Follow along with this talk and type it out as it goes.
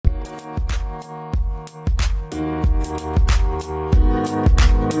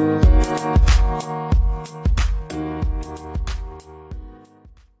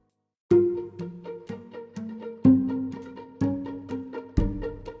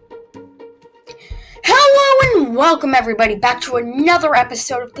Welcome everybody back to another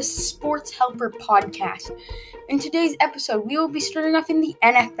episode of the Sports Helper Podcast. In today's episode, we will be starting off in the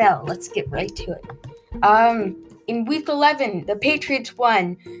NFL. Let's get right to it. In Week 11, the Patriots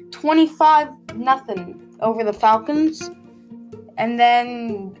won 25-0 over the Falcons. And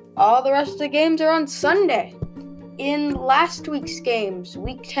then all the rest of the games are on Sunday. In last week's games,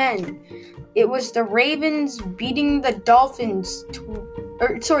 Week 10, it was the Ravens beating the Dolphins.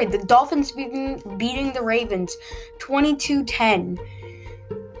 The Dolphins beating the Ravens 22-10.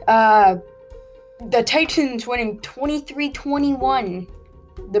 The Titans winning 23-21.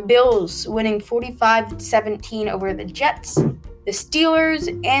 The Bills winning 45-17 over the Jets. The Steelers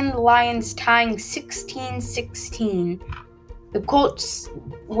and the Lions tying 16-16. The Colts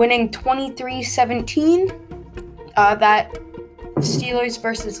winning 23-17. That Steelers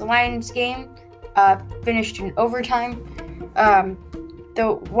versus Lions game finished in overtime.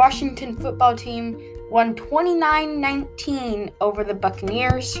 The Washington football team won 29-19 over the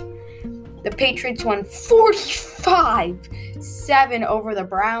Buccaneers. The Patriots won 45-7 over the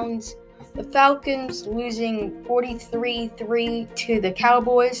Browns. The Falcons losing 43-3 to the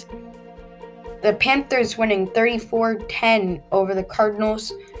Cowboys. The Panthers winning 34-10 over the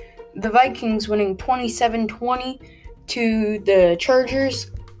Cardinals. The Vikings winning 27-20 to the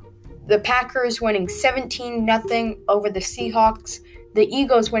Chargers. The Packers winning 17-0 over the Seahawks. The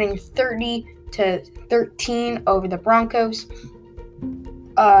Eagles winning 30-13 over the Broncos.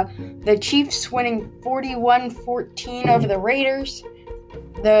 The Chiefs winning 41-14 over the Raiders.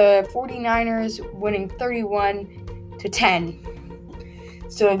 The 49ers winning 31-10.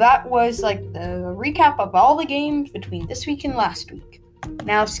 So that was like the recap of all the games between this week and last week.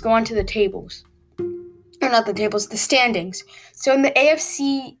 Now let's go on to the tables. Or not the tables, the standings. So in the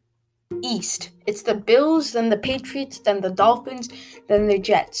AFC East, it's the Bills, then the Patriots, then the Dolphins, then the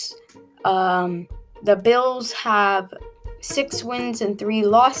Jets. The Bills have 6 wins and 3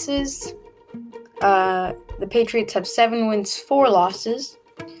 losses. The Patriots have 7 wins, 4 losses.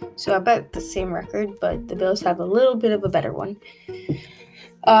 So about the same record, but the Bills have a little bit of a better one.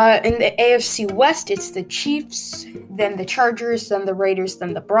 In the AFC West, it's the Chiefs, then the Chargers, then the Raiders,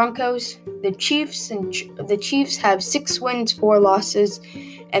 then the Broncos. The Chiefs have 6 wins, 4 losses,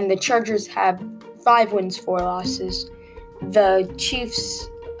 and the Chargers have 5 wins, 4 losses. The Chiefs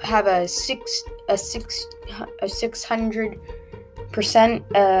have a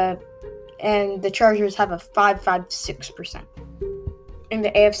 600%, and the Chargers have a 556%. In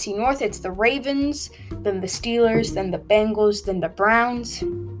the AFC North, it's the Ravens, then the Steelers, then the Bengals, then the Browns.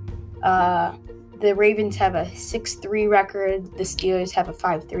 The Ravens have a 6-3 record. The Steelers have a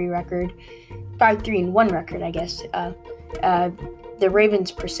 5-3 record. 5-3-1 record, I guess. The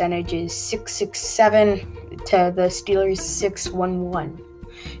Ravens' percentage is 667 to the Steelers' 611.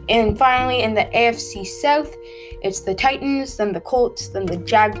 And finally, in the AFC South, it's the Titans, then the Colts, then the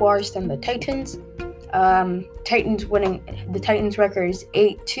Jaguars, then the Titans. The Titans' record is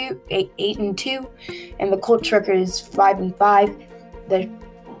 8-2, and the Colts' record is 5-5.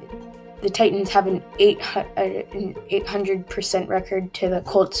 The Titans have an 800% record to the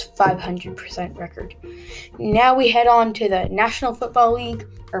Colts' 500% record. Now we head on to the National Football League,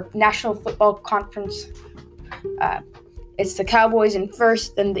 or National Football Conference. It's the Cowboys in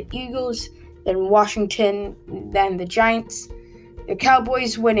first, then the Eagles, then Washington, then the Giants. The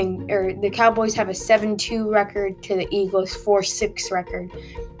Cowboys have a 7-2 record to the Eagles' 4-6 record.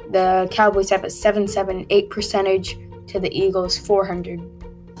 The Cowboys have a 778 percentage to the Eagles'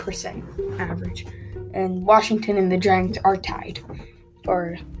 400% average. And Washington and the Giants are tied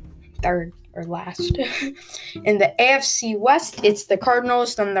for third or last. In the AFC West, it's the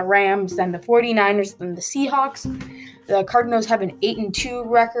Cardinals, then the Rams, then the 49ers, then the Seahawks. The Cardinals have an 8-2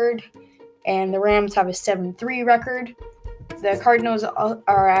 record, and the Rams have a 7-3 record. The Cardinals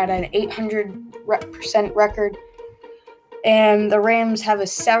are at an 800% record, and the Rams have a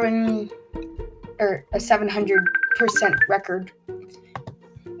 700% record.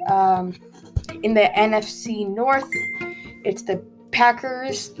 In the NFC North, it's the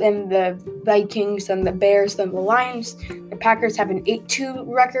Packers, then the Vikings, then the Bears, then the Lions. The Packers have an 8-2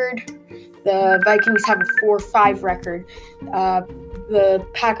 record. The Vikings have a 4-5 record. The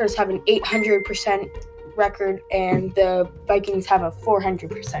Packers have an 800% record, and the Vikings have a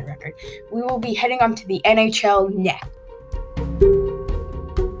 400% record. We will be heading on to the NHL next.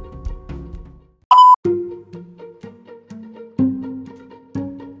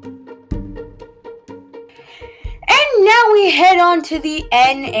 And now we head on to the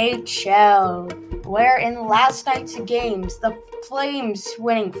NHL, where in last night's games, the Flames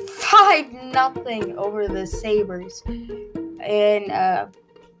winning 5-0 over the Sabres in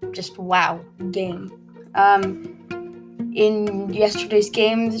just wow game. In yesterday's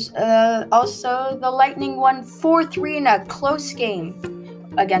games, also the Lightning won 4-3 in a close game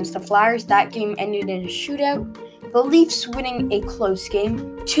against the Flyers. That game ended in a shootout. The Leafs winning a close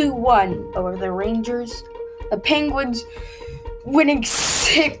game, 2-1 over the Rangers. The Penguins winning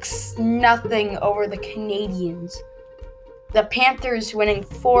 6-0 over the Canadiens. The Panthers winning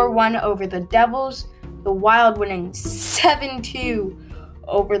 4-1 over the Devils. The Wild winning 7-2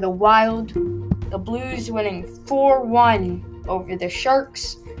 over the Wild. The Blues winning 4-1 over the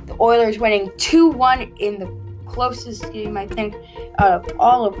Sharks. The Oilers winning 2-1 in the closest game, I think, out of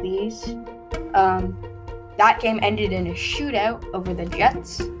all of these. That game ended in a shootout over the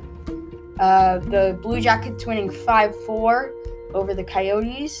Jets. The Blue Jackets winning 5-4 over the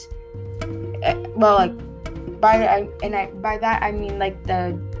Coyotes. By that I mean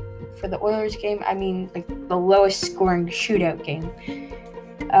for the Oilers game, I mean like the lowest scoring shootout game.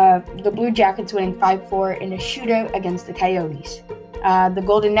 The Blue Jackets winning 5-4 in a shootout against the Coyotes. The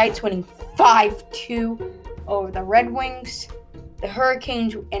Golden Knights winning 5-2 over the Red Wings. The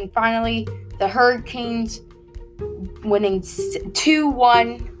Hurricanes, and finally, the Hurricanes winning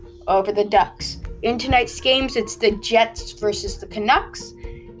 2-1 over the Ducks. In tonight's games, it's the Jets versus the Canucks,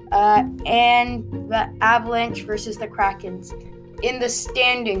 and the Avalanche versus the Krakens. In the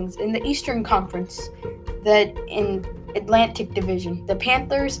standings, in the Eastern Conference, in Atlantic Division,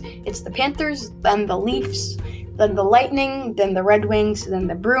 it's the Panthers, then the Leafs, then the Lightning, then the Red Wings, then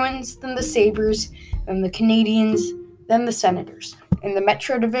the Bruins, then the Sabres, then the Canadiens, then the Senators. In the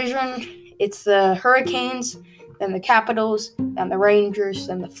Metro Division, it's the Hurricanes, then the Capitals, then the Rangers,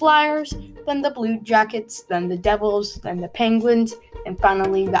 then the Flyers, then the Blue Jackets, then the Devils, then the Penguins, and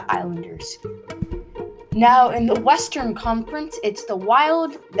finally the Islanders. Now, in the Western Conference, it's the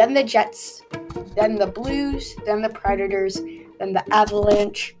Wild, then the Jets, then the Blues, then the Predators, then the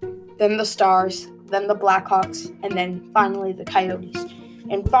Avalanche, then the Stars, then the Blackhawks, and then finally the Coyotes.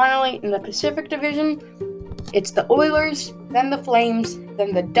 And finally, in the Pacific Division, it's the Oilers, then the Flames,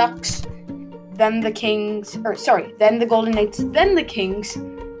 then the Ducks, then the then the Golden Knights, then the Kings,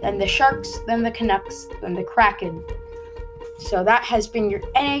 then the Sharks, then the Canucks, then the Kraken. So that has been your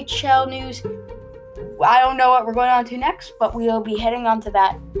NHL news. I don't know what we're going on to next, but we'll be heading on to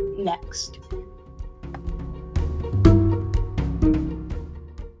that next.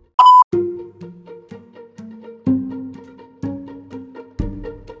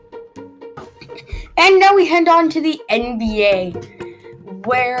 And now we head on to the NBA,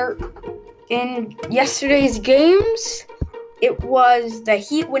 where in yesterday's games, it was the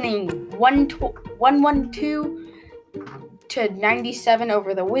Heat winning 112-97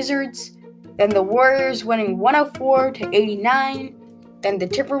 over the Wizards. Then the Warriors winning 104-89. Then the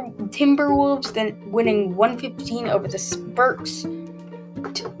Timberwolves winning 115 over the Spurs,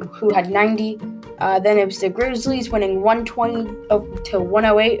 who had 90. Then it was the Grizzlies winning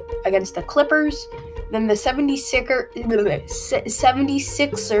 120-108 against the Clippers. Then the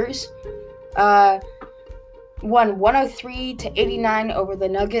 76ers won 103-89 over the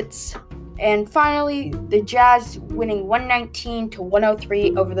Nuggets. And finally, the Jazz winning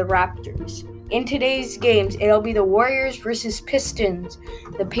 119-103 over the Raptors. In today's games, it'll be the Warriors versus Pistons,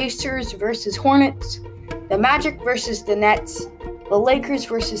 the Pacers versus Hornets, the Magic versus the Nets, the Lakers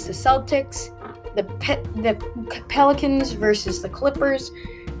versus the Celtics, the Pelicans versus the Clippers,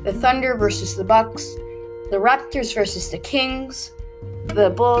 the Thunder versus the Bucks, the Raptors versus the Kings,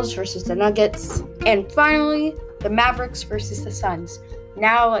 the Bulls versus the Nuggets, and finally, the Mavericks versus the Suns.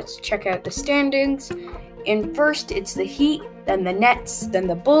 Now let's check out the standings. In first, it's the Heat, then the Nets, then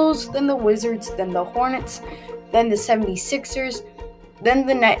the Bulls, then the Wizards, then the Hornets, then the 76ers, then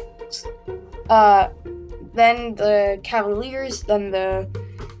the Nets, then the Cavaliers, then the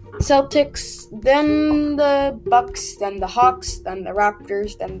Celtics, then the Bucks, then the Hawks, then the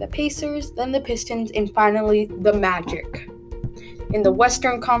Raptors, then the Pacers, then the Pistons, and finally the Magic. In the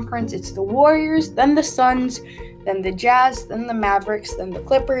Western Conference, it's the Warriors, then the Suns, then the Jazz, then the Mavericks, then the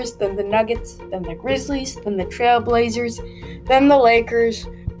Clippers, then the Nuggets, then the Grizzlies, then the Trailblazers, then the Lakers,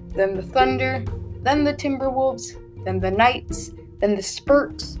 then the Thunder, then the Timberwolves, then the Knights, then the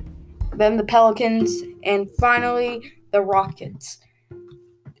Spurs, then the Pelicans, and finally the Rockets.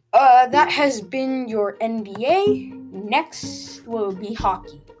 That has been your NBA. Next will be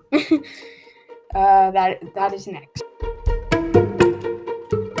hockey. That is next.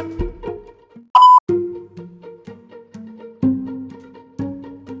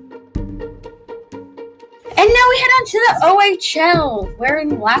 And now we head on to the OHL, where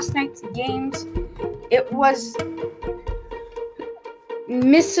in last night's games, it was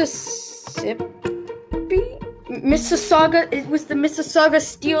Mississauga. It was the Mississauga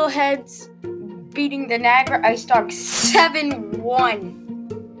Steelheads beating the Niagara Ice Dogs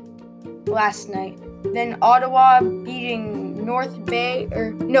 7-1 last night. Then Ottawa beating North Bay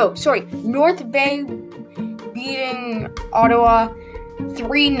beating Ottawa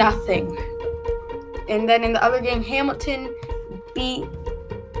 3-0. And then in the other game, Hamilton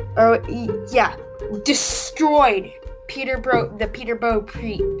destroyed the Peterborough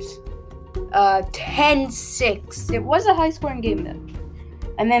Preeps 10-6. It was a high-scoring game, though.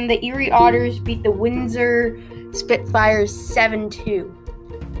 And then the Erie Otters beat the Windsor Spitfires 7-2.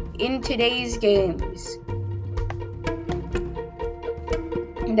 In today's games,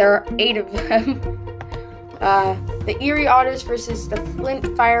 there are 8 of them. The Erie Otters versus the Flint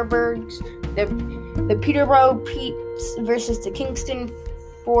Firebirds, the Peterborough Peeps versus the Kingston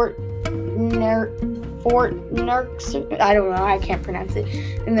Fort Knox. I don't know, I can't pronounce it.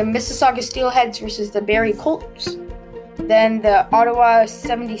 And the Mississauga Steelheads versus the Barrie Colts. Then the Ottawa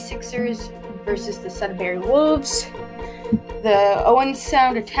 76ers versus the Sudbury Wolves. The Owen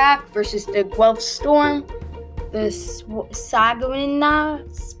Sound Attack versus the Guelph Storm. The Saginaw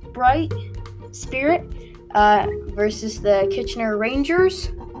Spirit versus the Kitchener Rangers.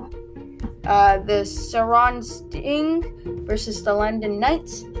 The Saron Sting versus the London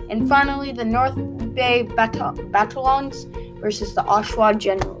Knights. And finally, the North Bay Battalions versus the Oshawa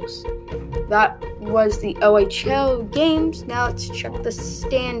Generals. That was the OHL games. Now let's check the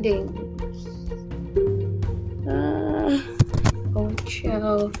standings.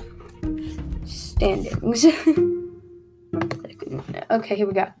 OHL standings. Okay, here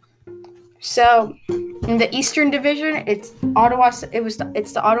we go. So, in the Eastern Division, it's the Ottawa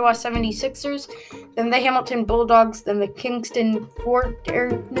 76ers, then the Hamilton Bulldogs, then the Kingston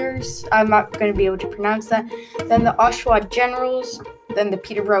Forterners. I'm not going to be able to pronounce that. Then the Oshawa Generals, then the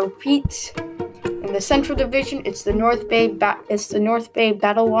Peterborough Peets. In the Central Division, it's the North Bay Battalions,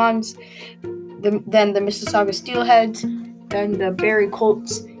 then the Mississauga Steelheads, then the Barrie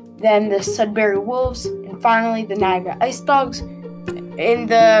Colts, then the Sudbury Wolves, and finally the Niagara Ice Dogs. In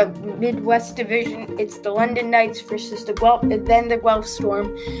the Midwest Division, it's the London Knights versus the Guelph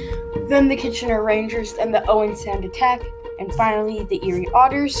Storm, then the Kitchener Rangers, then the Owen Sound Attack, and finally the Erie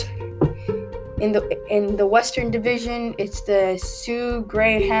Otters. In the Western Division, it's the Sioux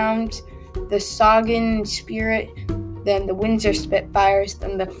Greyhounds, the Saugan Spirit, then the Windsor Spitfires,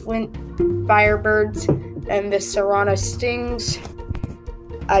 then the Flint Firebirds, and the Serrano Stings.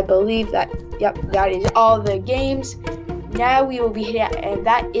 I believe that is all the games. Now we will be, and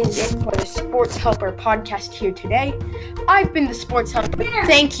that is it for the Sports Helper podcast here today. I've been the Sports Helper.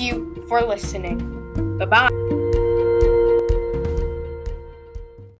 Thank you for listening. Bye-bye.